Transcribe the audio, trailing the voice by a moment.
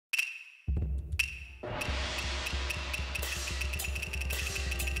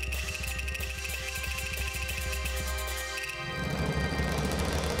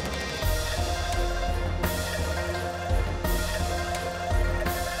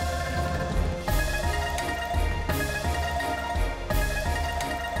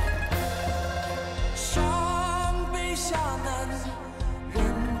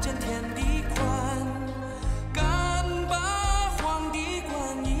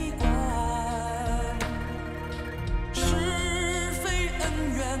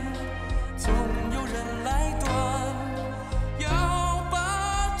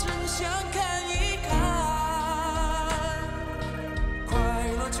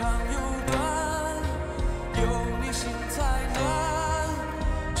长又短，有你心才暖，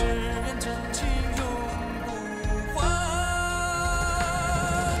只愿真情永不换。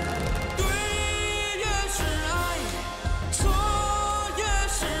对也是爱，错也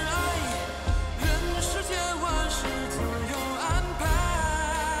是爱，人世间万事自有安排。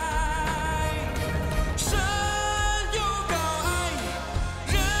山有高矮，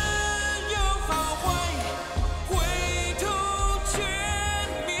人有好坏，回头全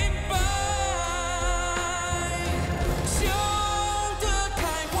明白。笑得开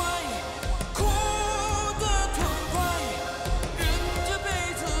怀，哭得痛快，人这辈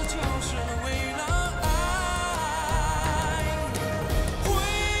子就是为了爱。回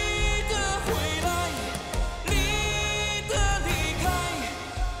的回来，离的离开，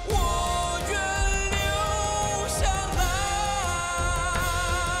我愿留下来。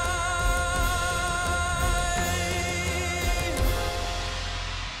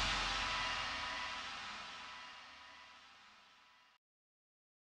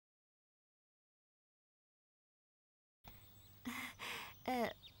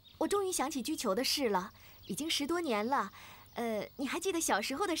我终于想起居球的事了，已经10多年了。你还记得小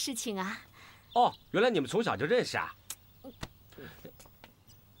时候的事情啊？哦，原来你们从小就认识啊！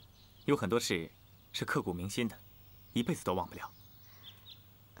有很多事是刻骨铭心的，一辈子都忘不了。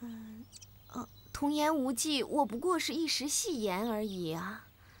童言无忌，我不过是一时戏言而已啊。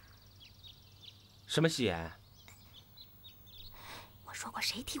什么戏言？我说过，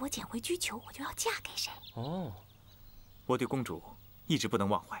谁替我捡回居球，我就要嫁给谁。哦，我对公主一直不能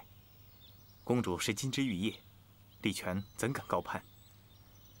忘怀。公主是金枝玉叶，李全怎敢高攀？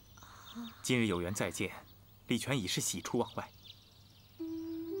今日有缘再见，李全已是喜出望外。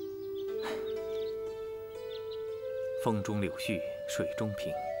风中柳絮，水中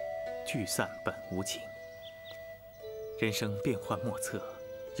萍，聚散本无情。人生变幻莫测，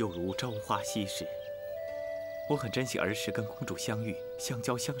又如朝花夕拾。我很珍惜儿时跟公主相遇、相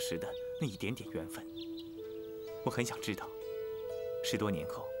交、相识的那一点点缘分。我很想知道，10多年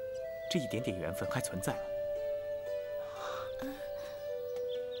后，这一点点缘分还存在吗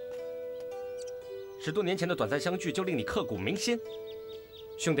？10多年前的短暂相聚就令你刻骨铭心，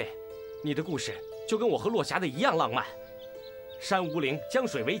兄弟，你的故事就跟我和落霞的一样浪漫。山无陵，江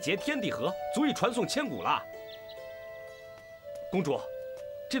水为竭，天地合，足以传颂千古了。公主，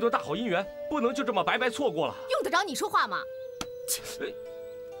这段大好姻缘不能就这么白白错过了。用得着你说话吗？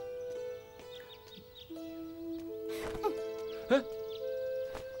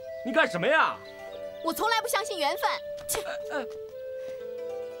你干什么呀？我从来不相信缘分。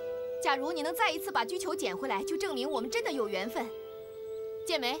假如你能再一次把居球捡回来，就证明我们真的有缘分。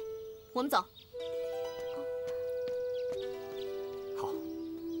剑梅，我们走。好，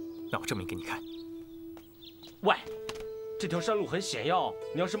那我证明给你看。喂，这条山路很险要，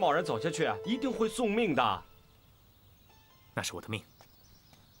你要是贸然走下去，一定会送命的。那是我的命。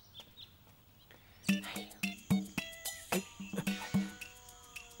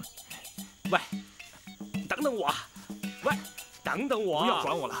喂，等等我！喂，等等我！不要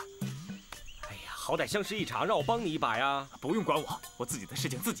管我了。哎呀，好歹相识一场，让我帮你一把呀！不用管我，我自己的事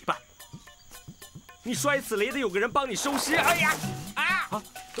情自己办。你摔死了也得有个人帮你收尸。哎呀！啊！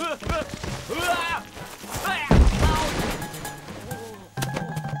哎呀！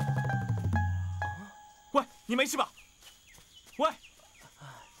喂，你没事吧？喂，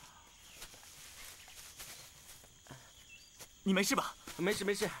你没事吧？没事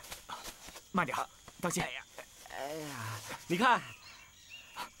没事。慢点，当心！哎呀，你看，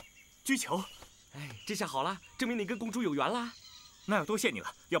居球，哎，这下好了，证明你跟公主有缘啦。那要多谢你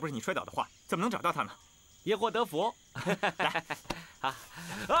了，要不是你摔倒的话，怎么能找到他呢？因祸得福。来，啊！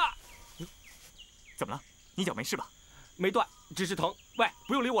怎么了？你脚没事吧？没断，只是疼。喂，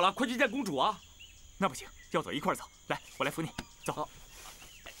不用理我了，快去见公主啊！那不行，要走一块走。来，我来扶你，走。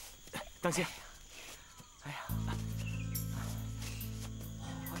当心！哎呀！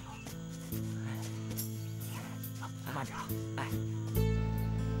慢点啊！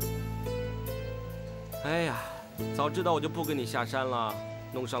哎呀，早知道我就不跟你下山了，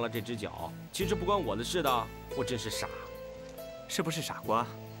弄伤了这只脚。其实不关我的事的，我真是傻。是不是傻瓜，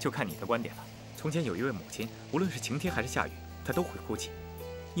就看你的观点了。从前有一位母亲，无论是晴天还是下雨，她都会哭泣，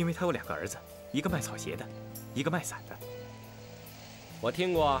因为她有2个儿子，一个卖草鞋的，一个卖伞的。我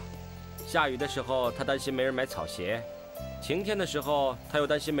听过，下雨的时候她担心没人买草鞋，晴天的时候她又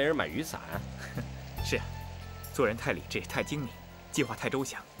担心没人买雨伞。是啊。做人太理智、太精明，计划太周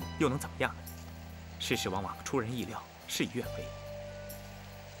详，又能怎么样呢？世事往往出人意料，事与愿违。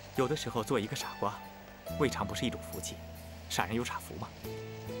有的时候做一个傻瓜，未尝不是一种福气。傻人有傻福嘛。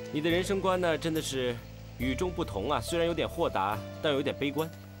你的人生观呢，真的是与众不同啊！虽然有点豁达，但有点悲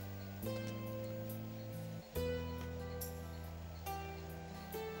观。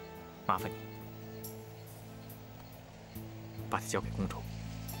麻烦你把她交给公主。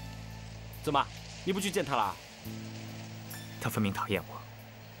怎么，你不去见她了？她分明讨厌我，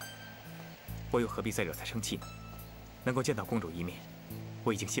我又何必再惹她生气呢？能够见到公主一面，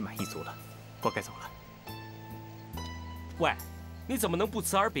我已经心满意足了。我该走了。喂，你怎么能不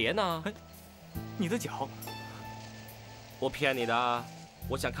辞而别呢？哎，你的脚，我骗你的，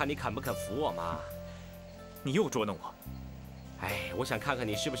我想看你肯不肯服我嘛。你又捉弄我。哎，我想看看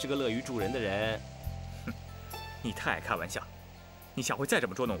你是不是个乐于助人的人。哼，你太爱开玩笑，你下回再这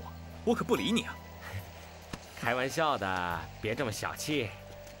么捉弄我，我可不理你啊！开玩笑的，别这么小气。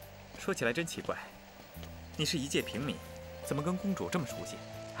说起来真奇怪，你是一介平民，怎么跟公主这么熟悉？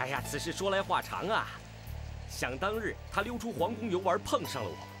哎呀，此事说来话长啊。想当日，她溜出皇宫游玩，碰上了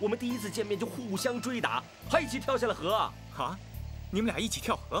我，我们第一次见面就互相追打，还一起跳下了河。啊，你们俩一起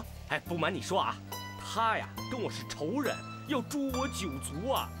跳河？哎，不瞒你说啊，她呀跟我是仇人，要诛我9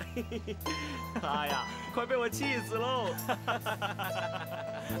族啊！她呀，快被我气死喽！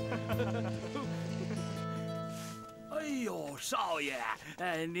哎呦，少爷，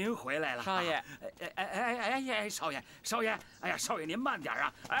您回来了。少爷，少爷，少爷，哎呀，少爷您慢点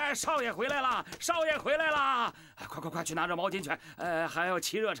啊！哎，少爷回来了，少爷回来了！快去拿热毛巾去，还要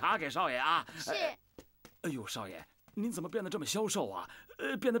沏热茶给少爷啊！是。哎呦，少爷，您怎么变得这么消瘦啊？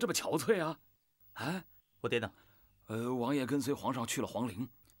变得这么憔悴啊？啊？我爹呢？王爷跟随皇上去了皇陵，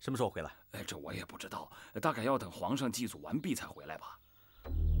什么时候回来？这我也不知道，大概要等皇上祭祖完毕才回来吧。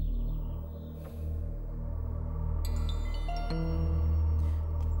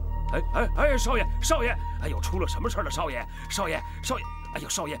哎，少爷，哎呦，出了什么事了？少爷，哎呦，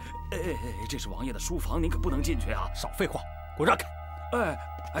少爷，这是王爷的书房，您可不能进去啊！少废话，给我让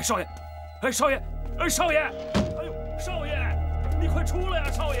开！少爷，哎呦，少爷，你快出来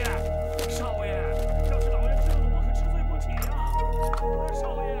呀，少爷，要是老爷知道了，我可吃罪不起呀！少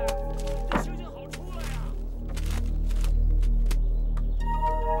爷，你行好，出来呀！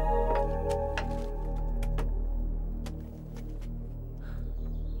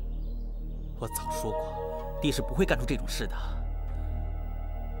我早说过，爹是不会干出这种事的，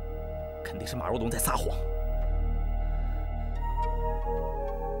肯定是马若龙在撒谎。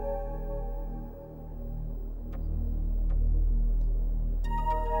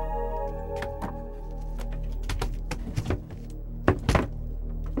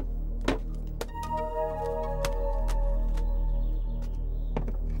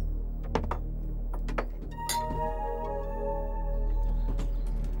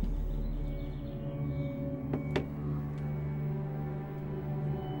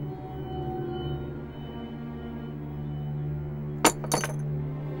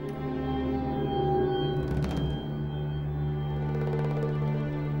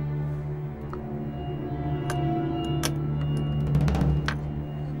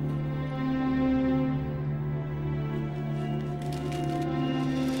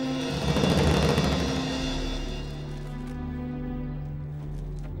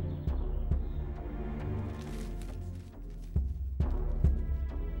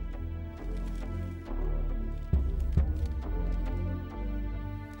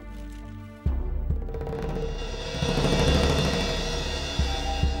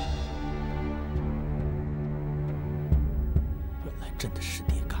真的是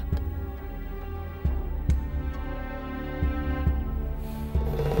爹干的。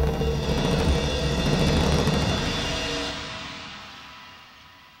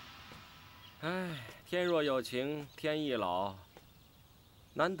哎，天若有情天亦老，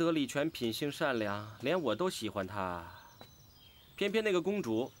难得李全品性善良，连我都喜欢他，偏偏那个公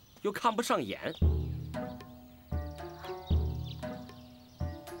主又看不上眼。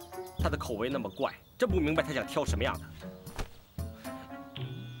他的口味那么怪，真不明白他想挑什么样的。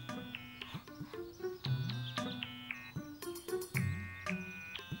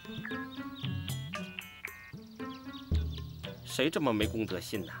谁这么没公德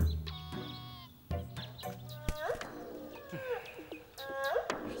心呢？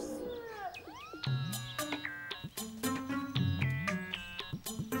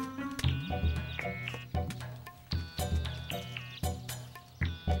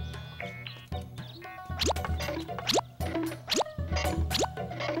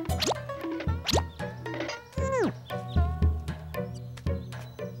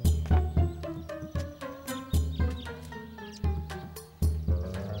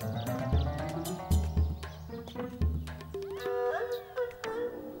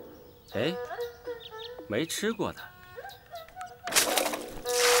哎，没吃过的。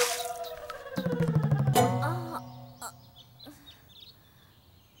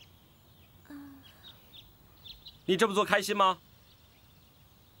你这么做开心吗？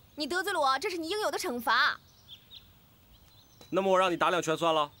你得罪了我，这是你应有的惩罚。那么我让你打2拳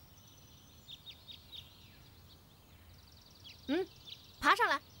算了。爬上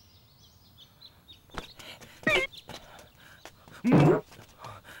来。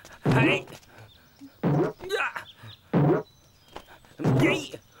嘿，呀，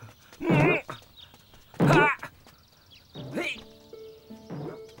耶，哈，嘿，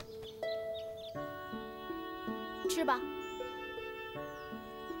吃吧。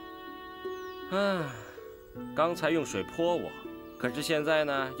刚才用水泼我，可是现在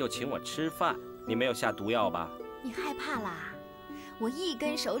呢又请我吃饭，你没有下毒药吧？你害怕啦？我1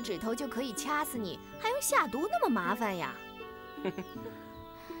根手指头就可以掐死你，还用下毒那么麻烦呀？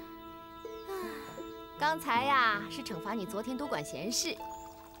刚才呀是惩罚你昨天多管闲事，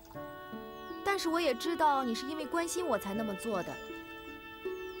但是我也知道你是因为关心我才那么做的。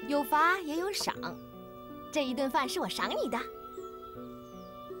有罚也有赏，这一顿饭是我赏你的。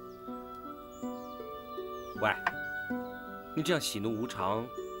喂，你这样喜怒无常，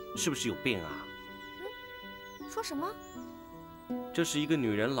是不是有病啊？说什么？这是一个女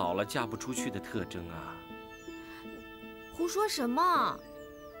人老了嫁不出去的特征啊！胡说什么？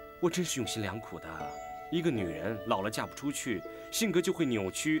我真是用心良苦的。一个女人老了嫁不出去，性格就会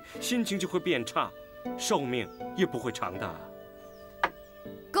扭曲，心情就会变差，寿命也不会长的。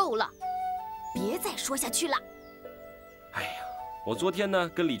够了，别再说下去了。哎呀，我昨天呢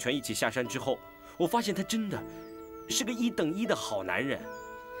跟李全一起下山之后，我发现他真的是个1等1的好男人，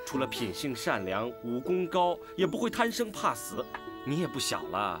除了品性善良、武功高，也不会贪生怕死。你也不小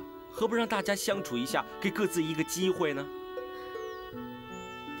了，何不让大家相处一下，给各自一个机会呢？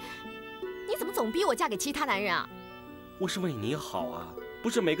你怎么总逼我嫁给其他男人啊？我是为你好啊，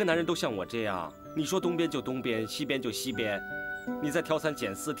不是每个男人都像我这样，你说东边就东边，西边就西边，你再挑3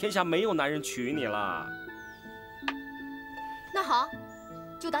拣4，天下没有男人娶你了。那好，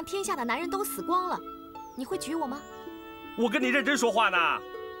就当天下的男人都死光了，你会娶我吗？我跟你认真说话呢。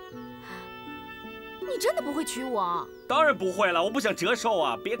你真的不会娶我？当然不会了，我不想折寿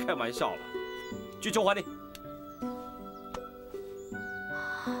啊！别开玩笑了，去求还你。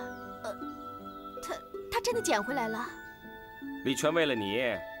他真的捡回来了。李全为了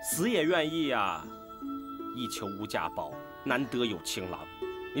你死也愿意呀！一求无价宝，难得有情郎，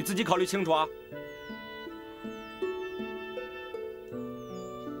你自己考虑清楚啊！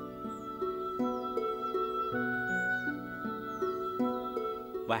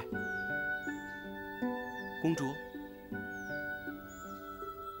喂，公主。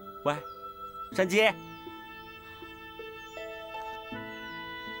喂，山鸡。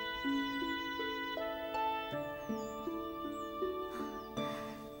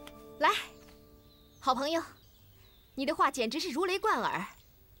来，好朋友，你的话简直是如雷贯耳。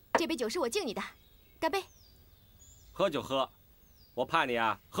这杯酒是我敬你的，干杯！喝就喝，我怕你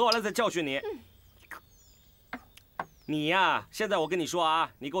啊，喝完了再教训你。你呀，现在我跟你说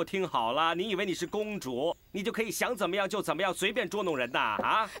啊，你给我听好了，你以为你是公主，你就可以想怎么样就怎么样，随便捉弄人呐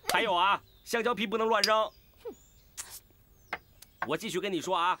啊！还有啊，香蕉皮不能乱扔。我继续跟你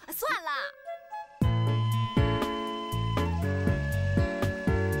说啊。算了。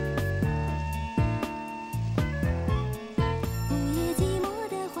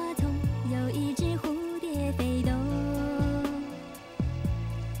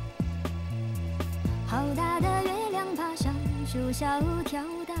树梢飘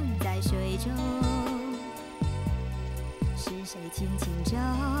荡在水中，是谁轻轻招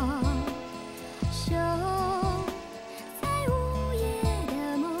手，在午夜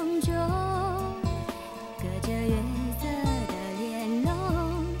的梦中，隔着月色的帘笼，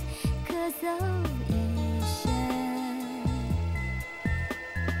咳嗽一声，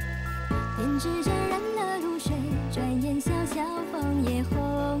编织着染了露水，转眼小小枫叶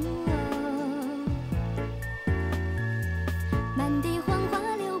红。满地黄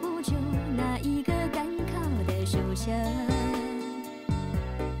花留不住那一个赶考的书生，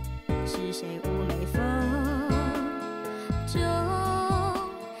是谁妩媚风中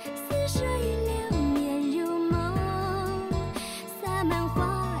似水流年如梦，洒满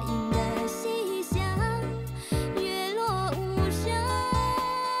花影的细香，月落无声，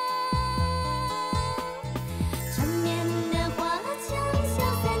缠绵的花枪消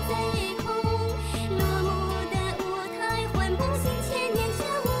散在夜空，落幕的舞台换不醒千年旧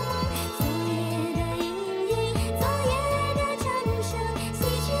梦，昨夜的阴影，昨夜的掌声，戏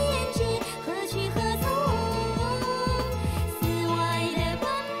曲演技何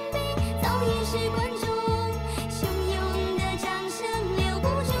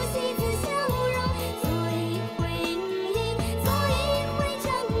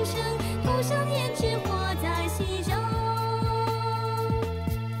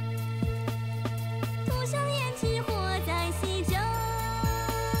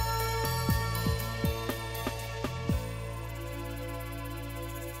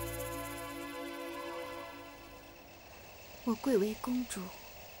我贵为公主，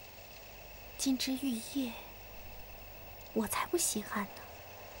金枝玉叶，我才不稀罕呢。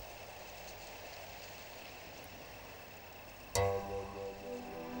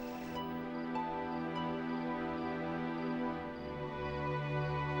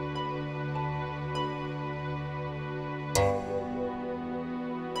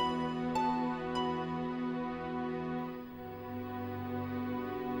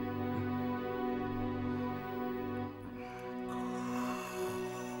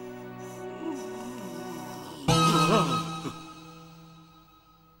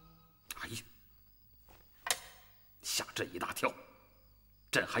这一大跳，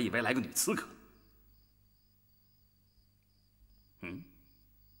朕还以为来个女刺客。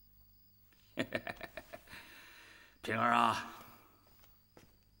平儿啊，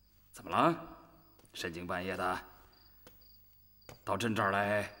怎么了？深更半夜的到朕这儿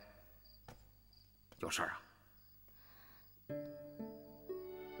来，有事儿啊？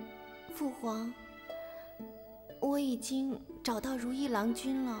父皇，我已经找到如意郎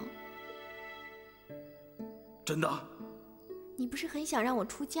君了。真的？你不是很想让我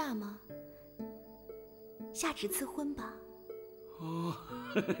出嫁吗？下旨赐婚吧。哦，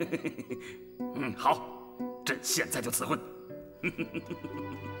好，朕现在就赐婚。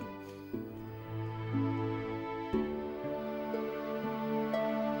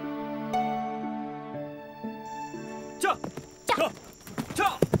驾！驾！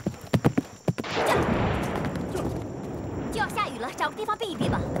驾！就要下雨了，找个地方避一避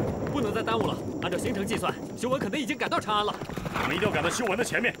吧。不能再耽误了。按照行程计算，修文肯定已经赶到长安了。我们一定要赶在修文的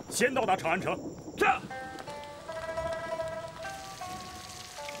前面，先到达长安城。是。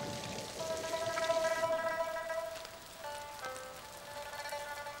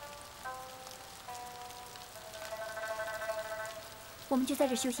我们就在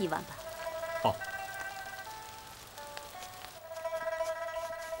这休息一晚吧。好。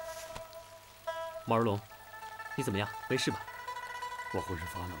毛如龙，你怎么样？没事吧？我浑身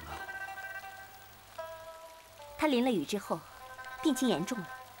发冷啊。他淋了雨之后，病情严重了。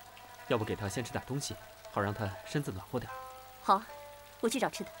要不给他先吃点东西，好让他身子暖和点。好，我去找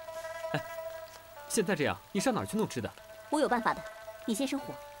吃的。哎，现在这样，你上哪儿去弄吃的？我有办法的，你先生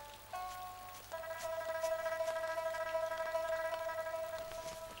火。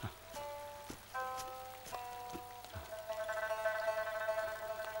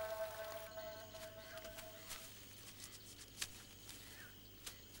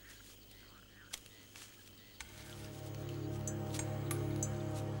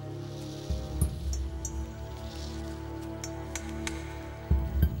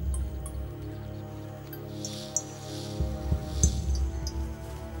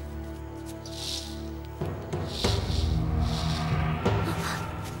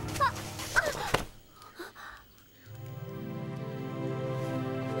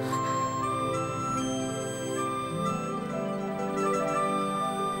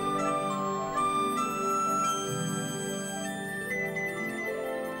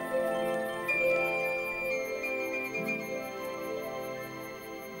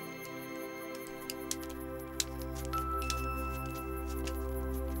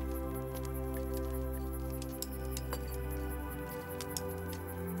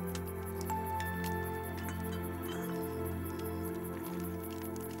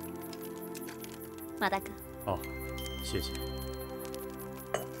马大哥。哦，谢谢。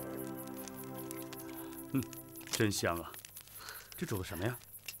真香啊！这煮的什么呀？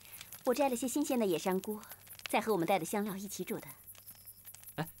我摘了些新鲜的野山菇，再和我们带的香料一起煮的。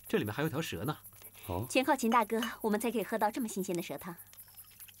哎，这里面还有条蛇呢。哦，全靠秦大哥，我们才可以喝到这么新鲜的蛇汤。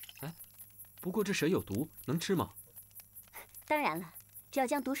哎，不过这蛇有毒，能吃吗？当然了，只要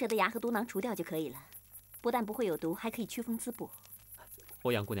将毒蛇的牙和毒囊除掉就可以了。不但不会有毒，还可以祛风滋补。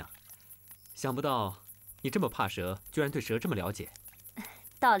欧阳姑娘。想不到你这么怕蛇，居然对蛇这么了解。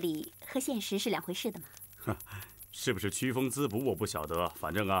道理和现实是两回事的嘛。是不是祛风滋补我不晓得，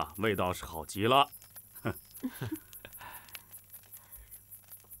反正啊，味道是好极了。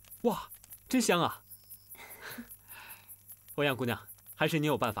哇，真香啊！欧阳姑娘，还是你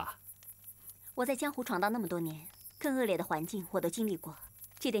有办法。我在江湖闯荡那么多年，更恶劣的环境我都经历过，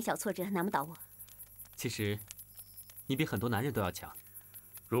这点小挫折难不倒我。其实，你比很多男人都要强。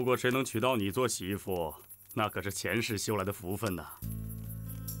如果谁能娶到你做媳妇，那可是前世修来的福分呐。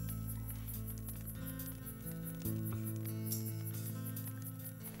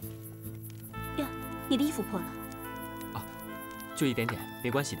呀，你的衣服破了。啊，就一点点，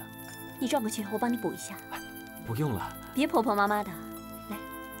没关系的。你转过去，我帮你补一下。不用了。别婆婆妈妈的，来。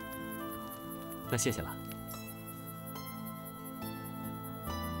那谢谢了。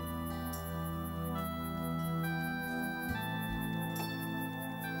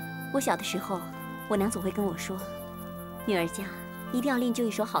我小的时候，我娘总会跟我说，女儿家一定要练就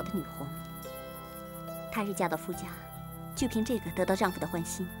一手好的女红。她日嫁到夫家，就凭这个得到丈夫的欢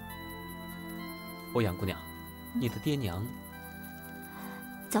心。欧阳姑娘，你的爹娘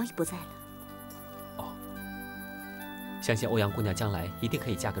早已不在了。哦，相信欧阳姑娘将来一定可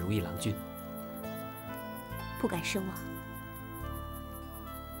以嫁个如意郎君。不敢奢望。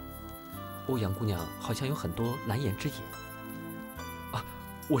欧阳姑娘好像有很多难言之隐。啊，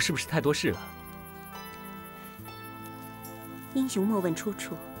我是不是太多事了？英雄莫问出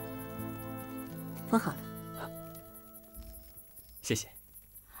处。封好了。谢谢。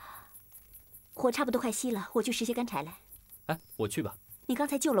火差不多快熄了，我去拾些干柴来。哎，我去吧。你刚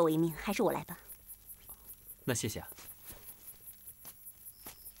才救了我一命，还是我来吧。那谢谢啊。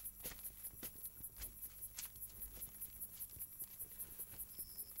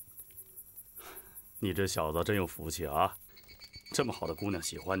你这小子真有福气啊！这么好的姑娘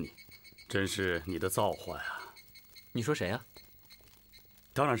喜欢你，真是你的造化呀！你说谁啊？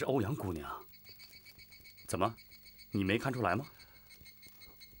当然是欧阳姑娘。怎么，你没看出来吗？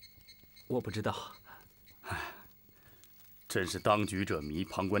我不知道。唉，真是当局者迷，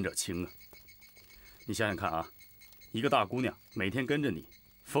旁观者清啊！你想想看啊，一个大姑娘每天跟着你，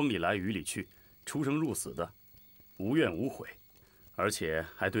风里来雨里去，出生入死的，无怨无悔，而且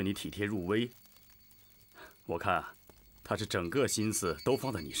还对你体贴入微。我看啊，她是整个心思都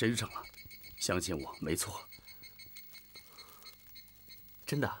放在你身上了。相信我，没错。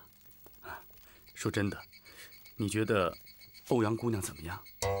真的？说真的，你觉得欧阳姑娘怎么样？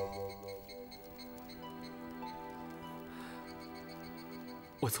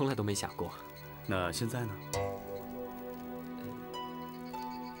我从来都没想过。那现在呢？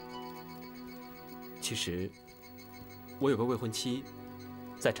其实，我有个未婚妻，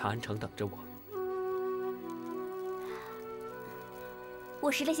在长安城等着我。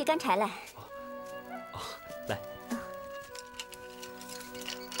我拾了些干柴来。哦，来。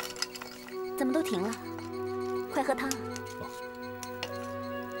怎么都停了？快喝汤。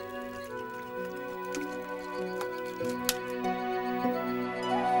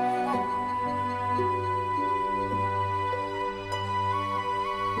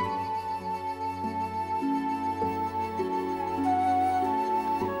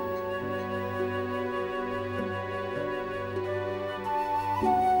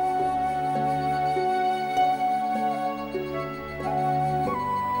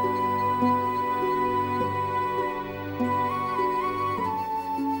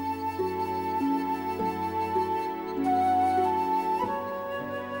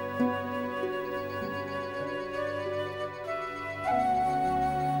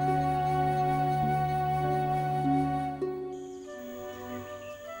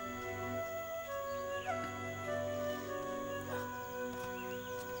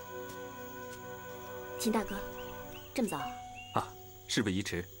秦大哥，这么早啊？事不宜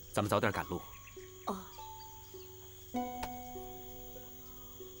迟，咱们早点赶路。哦。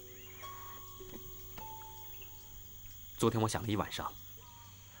昨天我想了一晚上，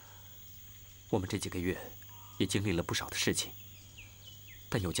我们这几个月也经历了不少的事情，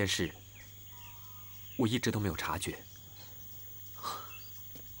但有件事我一直都没有察觉。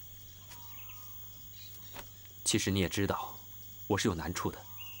其实你也知道，我是有难处的。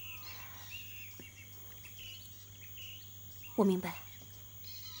我明白。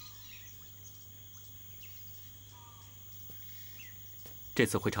这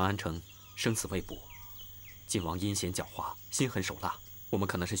次回长安城，生死未卜，晋王阴险狡猾，心狠手辣，我们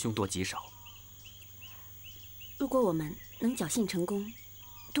可能是凶多吉少。如果我们能侥幸成功，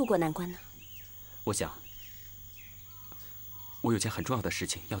渡过难关呢？我想，我有件很重要的事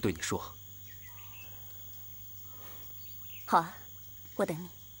情要对你说。好啊，我等你。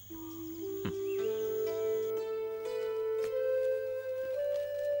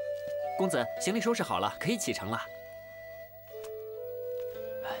公子，行李收拾好了，可以启程了。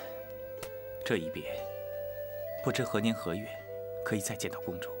这一别，不知何年何月可以再见到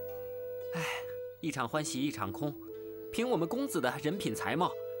公主。唉，一场欢喜一场空。凭我们公子的人品才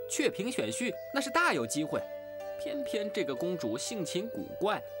貌，却凭选婿，那是大有机会。偏偏这个公主性情古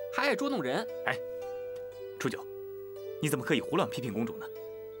怪，还爱捉弄人。哎，初九，你怎么可以胡乱批评公主呢？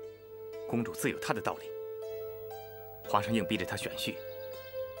公主自有她的道理。皇上硬逼着她选婿，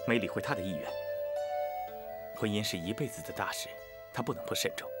没理会她的意愿。婚姻是一辈子的大事，她不能不慎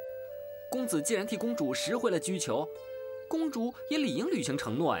重。公子既然替公主拾回了居求，公主也理应履行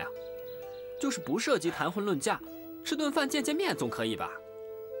承诺呀。就是不涉及谈婚论嫁，吃顿饭见见面总可以吧？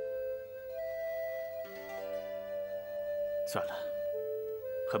算了，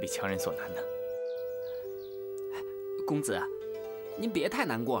何必强人所难呢？公子，您别太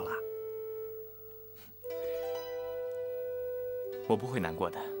难过了。我不会难过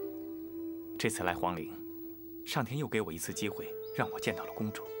的。这次来皇陵，上天又给我一次机会，让我见到了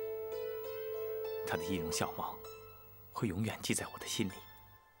公主。她的仪容笑貌，会永远记在我的心里。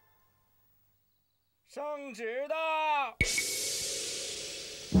圣旨的。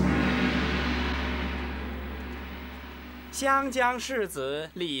湘江世子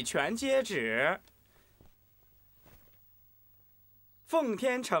李全接旨。奉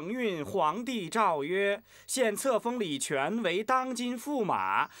天承运，皇帝诏曰：现册封李全为当今驸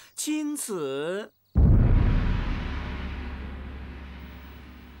马，钦此。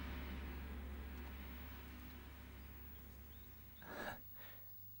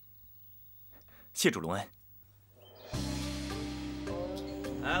谢主隆恩。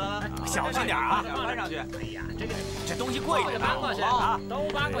来了，小心点啊！搬上去。哎呀，这东西贵着呢，搬过去啊，都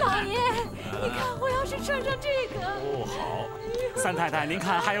搬过去。老爷，你看我要是穿上这个……不好。三太太，您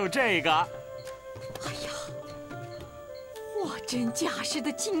看还有这个。哎呀，货真价实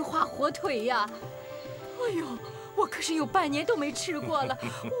的金华火腿呀！哎呦，我可是有半年都没吃过了，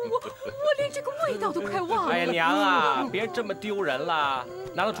我连这个味道都快忘了。哎呀，娘啊，别这么丢人了，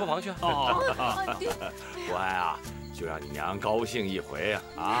拿到厨房去。国爱啊，就让你娘高兴一回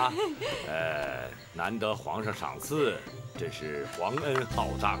啊！难得皇上赏赐，真是皇恩浩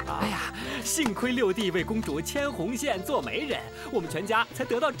荡啊！哎呀，幸亏六弟为公主牵红线做媒人，我们全家才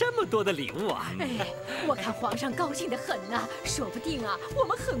得到这么多的礼物啊！哎，我看皇上高兴得很呐，说不定啊，我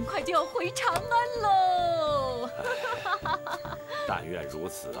们很快就要回长安喽。但愿如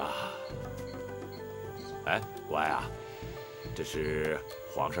此啊！哎，国爱啊，这是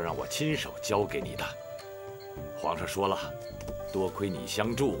皇上让我亲手交给你的。皇上说了，多亏你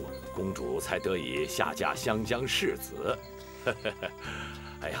相助，公主才得以下嫁湘江世子。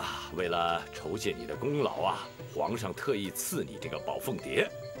哎呀，为了酬谢你的功劳啊，皇上特意赐你这个宝凤蝶。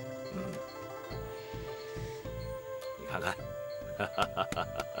你看看。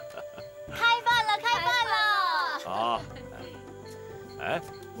开饭了，开饭了！好。哎，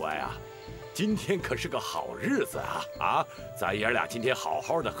国爱啊，今天可是个好日子啊！咱爷俩今天好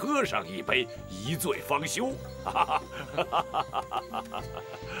好的喝上一杯，一醉方休。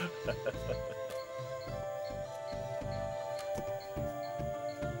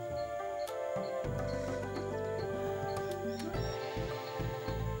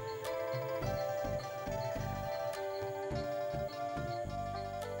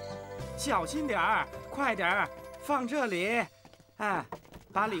小心点儿，快点儿，放这里。哎，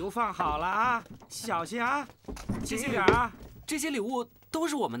把礼物放好了啊，小心啊，轻点啊。这些礼物都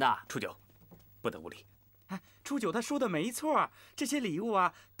是我们的。初九，不得无礼。哎，初九他说的没错，这些礼物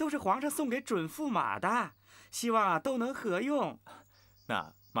啊都是皇上送给准驸马的，希望啊都能合用。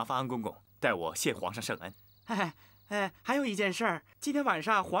那麻烦安公公代我谢皇上圣恩。还有一件事儿，今天晚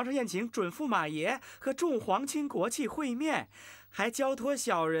上皇上宴请准驸马爷和众皇亲国戚会面，还交托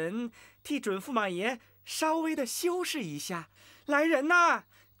小人替准驸马爷稍微的修饰一下。来人呐，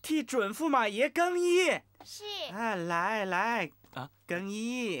替准驸马爷更衣。是。来啊，更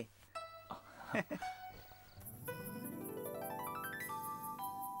衣。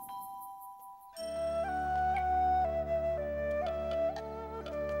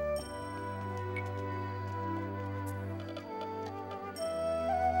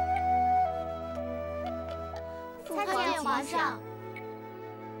参见皇上。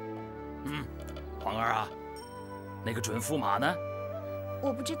皇儿啊，那个准驸马呢？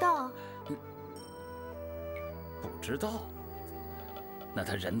我不知道。不知道？那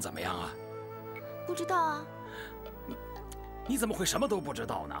他人怎么样啊？不知道啊。你怎么会什么都不知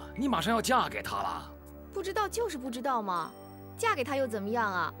道呢？你马上要嫁给他了。不知道就是不知道嘛，嫁给他又怎么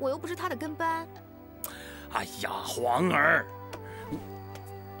样啊？我又不是他的跟班。哎呀，皇儿。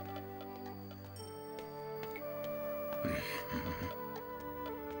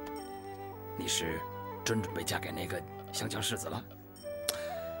你是真准备嫁给那个湘江世子了？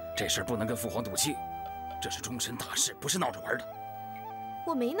这事不能跟父皇赌气，这是终身大事，不是闹着玩的。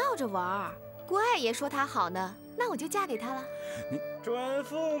我没闹着玩，郭爱爷说他好呢，那我就嫁给他了。准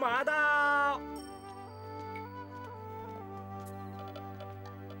驸马到。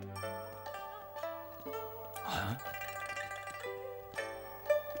啊？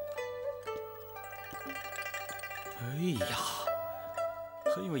哎呀！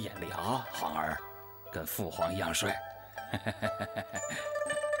很有眼力啊，皇儿，跟父皇一样帅。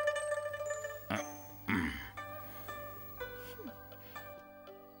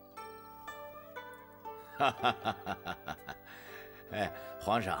哎，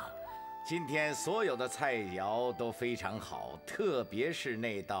皇上，今天所有的菜肴都非常好，特别是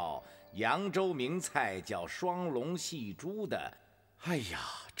那道扬州名菜叫双龙戏珠的，哎呀，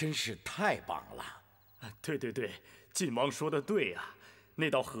真是太棒了！对对对，晋王说的对呀，那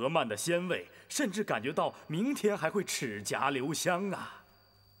道荷蔓的鲜味，甚至感觉到明天还会齿颊留香啊。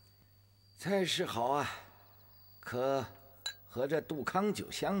菜是好啊，可和这杜康酒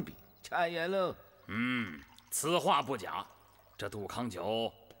相比，差远喽。此话不假，这杜康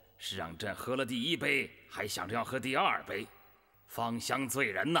酒是让朕喝了第1杯，还想着要喝第2杯，芳香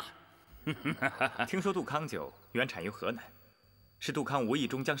醉人呐。听说杜康酒原产于河南，是杜康无意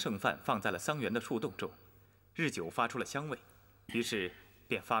中将剩饭放在了桑园的树洞中，日久发出了香味，于是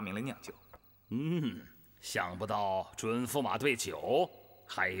便发明了酿酒。想不到准驸马对酒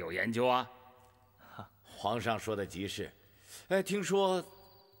还有研究啊！皇上说的极是。哎，听说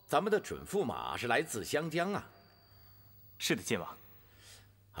咱们的准驸马是来自湘江啊？是的，晋王。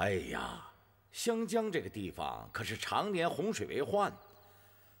哎呀，湘江这个地方可是常年洪水为患，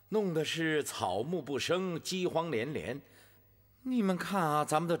弄得是草木不生，饥荒连连。你们看啊，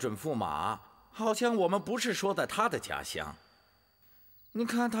咱们的准驸马好像我们不是说的他的家乡。你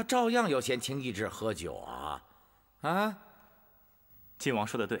看他照样有闲情逸致喝酒啊！啊，晋王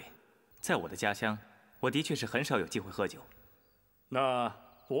说的对，在我的家乡，我的确是很少有机会喝酒。那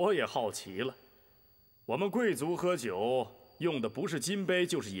我也好奇了，我们贵族喝酒用的不是金杯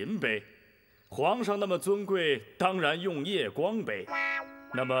就是银杯，皇上那么尊贵，当然用夜光杯。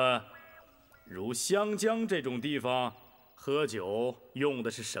那么，如湘江这种地方，喝酒用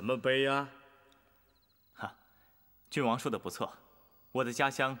的是什么杯啊？君王说的不错，我的家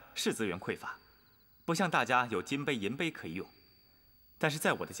乡是资源匮乏，不像大家有金杯银杯可以用，但是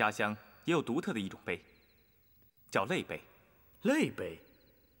在我的家乡也有独特的一种杯，叫泪杯。泪杯，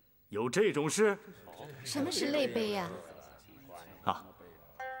有这种事？什么是泪杯呀？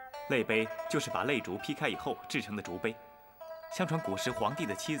泪杯就是把泪竹劈开以后制成的竹杯。相传古时皇帝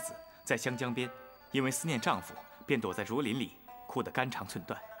的妻子在湘江边，因为思念丈夫，便躲在竹林里，哭得肝肠寸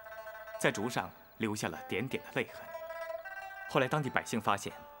断，在竹上留下了点点的泪痕。后来当地百姓发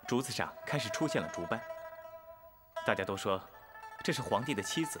现竹子上开始出现了竹斑，大家都说这是皇帝的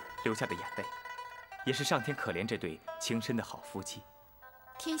妻子流下的眼泪，也是上天可怜这对情深的好夫妻。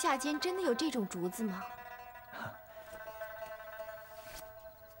天下间真的有这种竹子吗？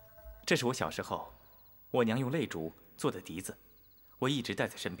这是我小时候，我娘用泪竹做的笛子，我一直带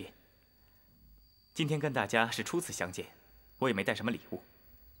在身边。今天跟大家是初次相见，我也没带什么礼物，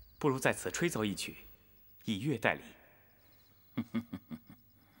不如在此吹奏一曲，以乐代礼。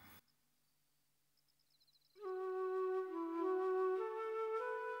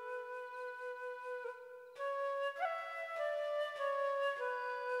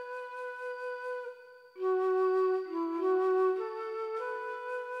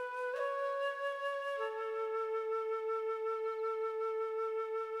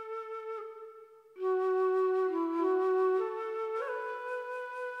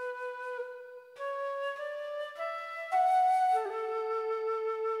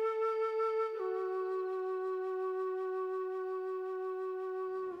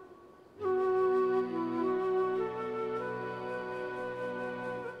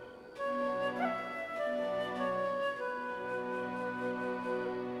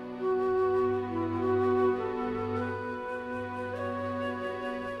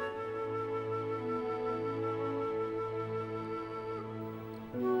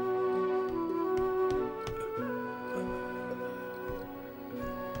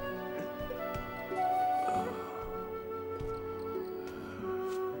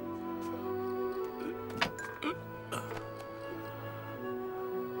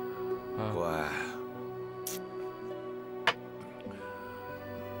乖，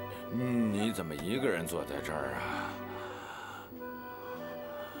你怎么一个人坐在这儿啊？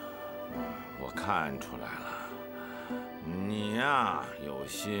我看出来了，你呀有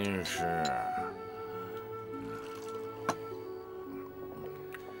心事。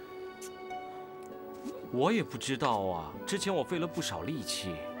我也不知道啊，之前我费了不少力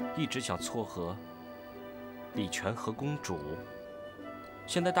气，一直想撮合李全和公主。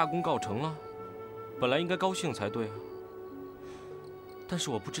现在大功告成了，本来应该高兴才对啊。但是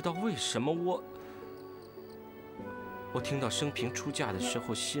我不知道为什么我听到升平出嫁的时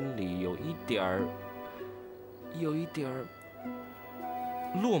候，心里有一点儿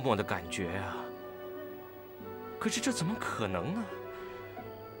落寞的感觉啊。可是这怎么可能呢？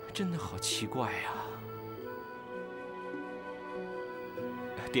真的好奇怪呀！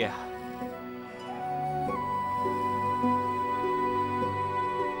爹。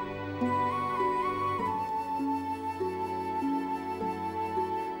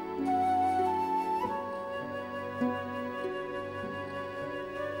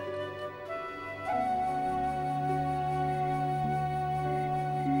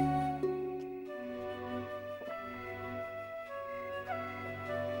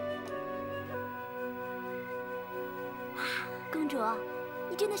主，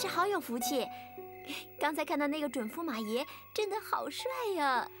你真的是好有福气。刚才看到那个准驸马爷，真的好帅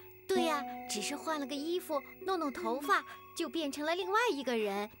呀！对呀，只是换了个衣服，弄弄头发，就变成了另外一个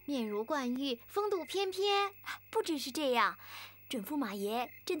人，面如冠玉，风度翩翩。不只是这样，准驸马爷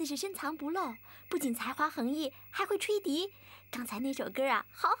真的是深藏不露，不仅才华横溢，还会吹笛。刚才那首歌啊，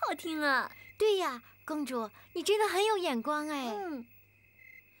好好听啊！对呀，公主，你真的很有眼光哎。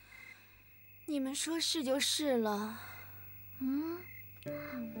你们说是就是了。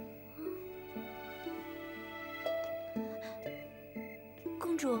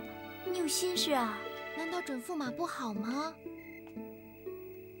公主，你有心事啊？难道准驸马不好吗？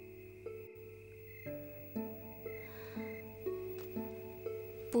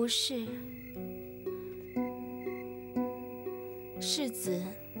不是，世子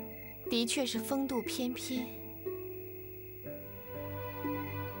的确是风度翩翩，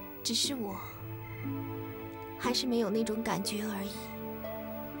只是我还是没有那种感觉而已。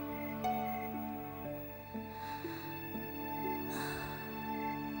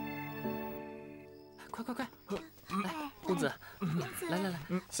快，来，公子，来，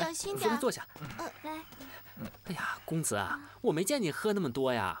小心点，扶他坐下。来。哎呀，公子啊，我没见你喝那么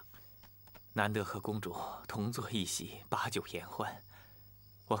多呀。难得和公主同坐一席，把酒言欢，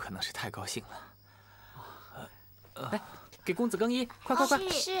我可能是太高兴了。哎，给公子更衣，快！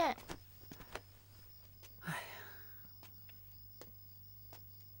是。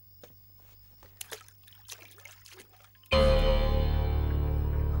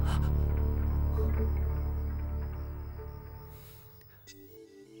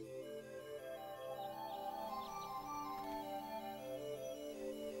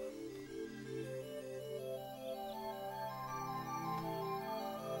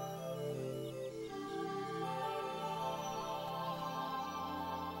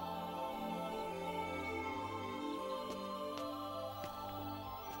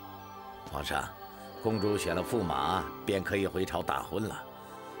皇上，公主选了驸马，便可以回朝大婚了。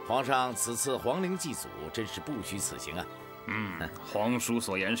皇上此次皇陵祭祖，真是不虚此行啊！皇叔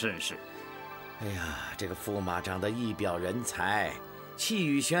所言甚是。哎呀，这个驸马长得一表人才，气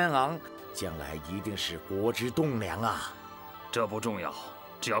宇轩昂，将来一定是国之栋梁啊！这不重要，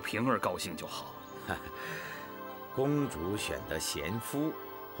只要平儿高兴就好。公主选的贤夫，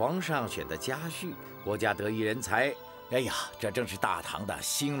皇上选的家婿，国家得一人才。哎呀，这正是大唐的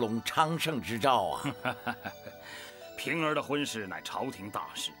兴隆昌盛之兆啊！平儿的婚事乃朝廷大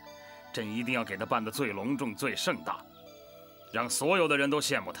事，朕一定要给她办得最隆重、最盛大，让所有的人都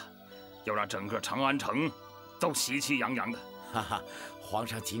羡慕她，要让整个长安城都喜气洋洋的。哈哈，皇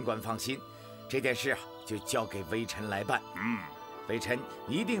上尽管放心，这件事啊就交给微臣来办。微臣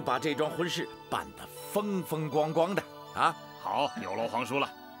一定把这桩婚事办得风风光光的啊！好，有劳皇叔了。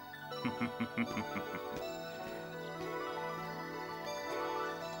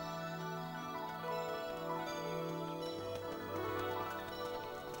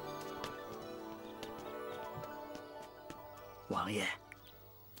王爷，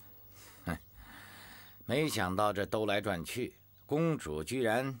没想到这兜来转去，公主居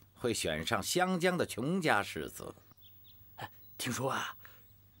然会选上湘江的穷家世子。听说啊，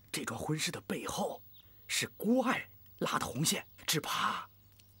这桩婚事的背后是郭爱拉的红线，只怕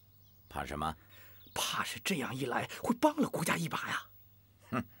什么？怕是这样一来会帮了郭家一把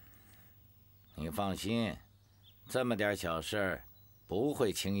呀。你放心，这么点小事儿不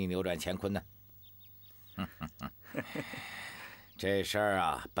会轻易扭转乾坤的。这事儿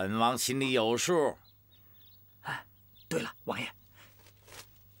啊，本王心里有数。哎，对了，王爷，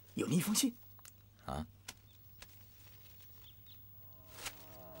有那一封信。啊？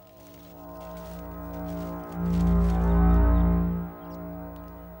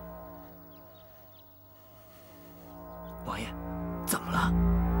王爷，怎么了？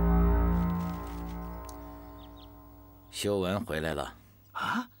修文回来了。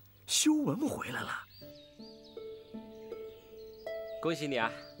啊？修文回来了？恭喜你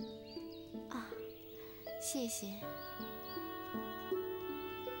啊！啊，谢谢。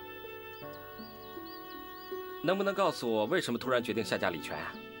能不能告诉我为什么突然决定下嫁李全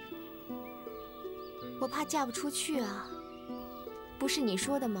啊？我怕嫁不出去啊。不是你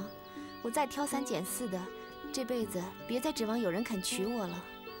说的吗？我再挑三拣四的，这辈子别再指望有人肯娶我了。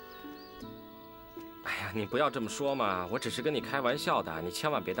哎呀，你不要这么说嘛，我只是跟你开玩笑的，你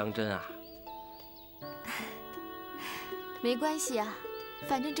千万别当真啊。没关系啊，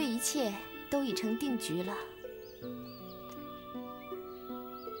反正这一切都已成定局了。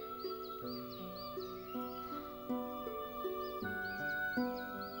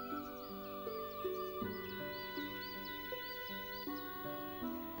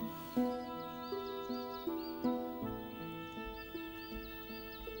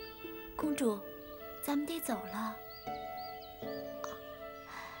公主，咱们得走了。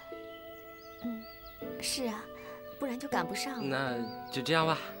是啊，不然就赶不上了。那就这样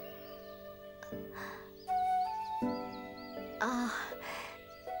吧。啊，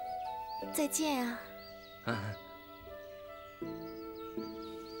再见啊。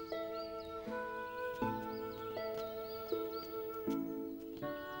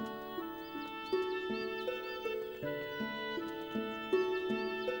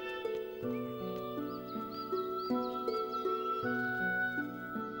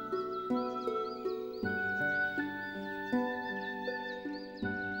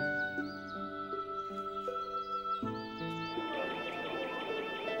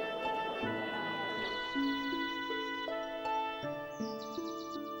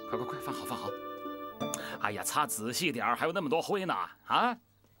快，放好放好！哎呀，擦仔细点儿，还有那么多灰呢！啊，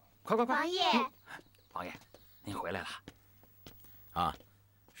快！王爷，王爷，您回来了。啊，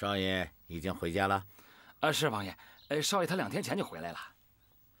少爷已经回家了。是王爷，少爷他2天前就回来了。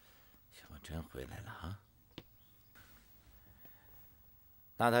小真回来了啊？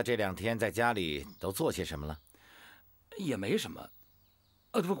那他这2天在家里都做些什么了？也没什么。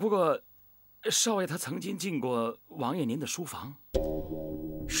不过，少爷他曾经进过王爷您的书房。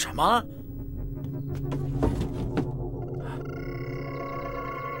什么？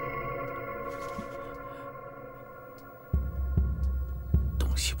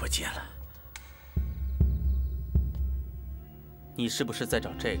东西不见了。你是不是在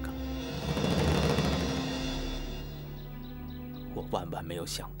找这个？我万万没有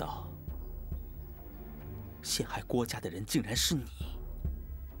想到，陷害郭家的人竟然是你。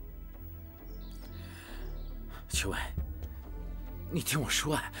秋薇，你听我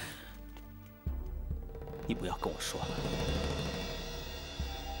说啊！你不要跟我说了。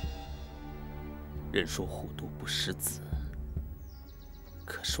人说虎毒不食子，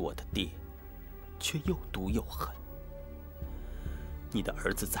可是我的爹却又毒又狠。你的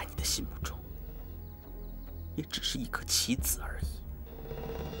儿子在你的心目中，也只是一颗棋子而已。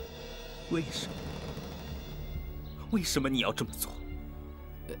为什么？为什么你要这么做？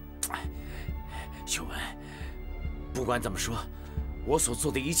秀文，不管怎么说，我所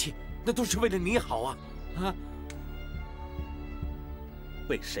做的一切，那都是为了你好啊！啊！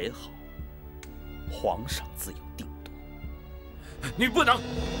为谁好？皇上自有定夺。你不能！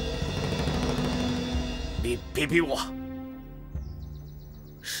你别逼我！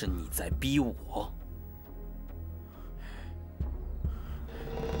是你在逼我。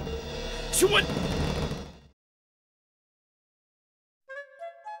秀文。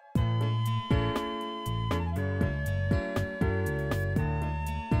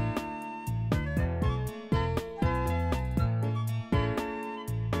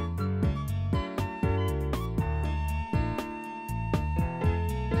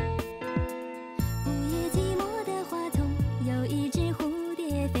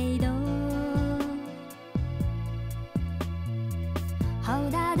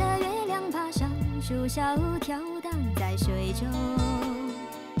树梢飘荡在水中，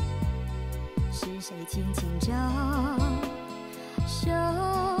是谁轻轻招手，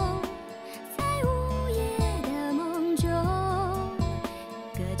在午夜的梦中，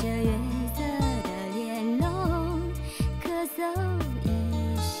隔着月色的帘笼，咳嗽一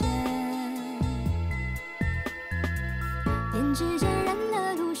声，编织着染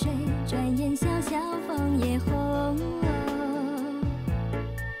了露水，转眼小小枫叶红。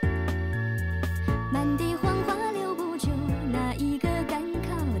满地黄花留不住那一个赶考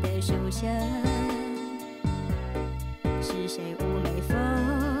的书生，是谁妩媚风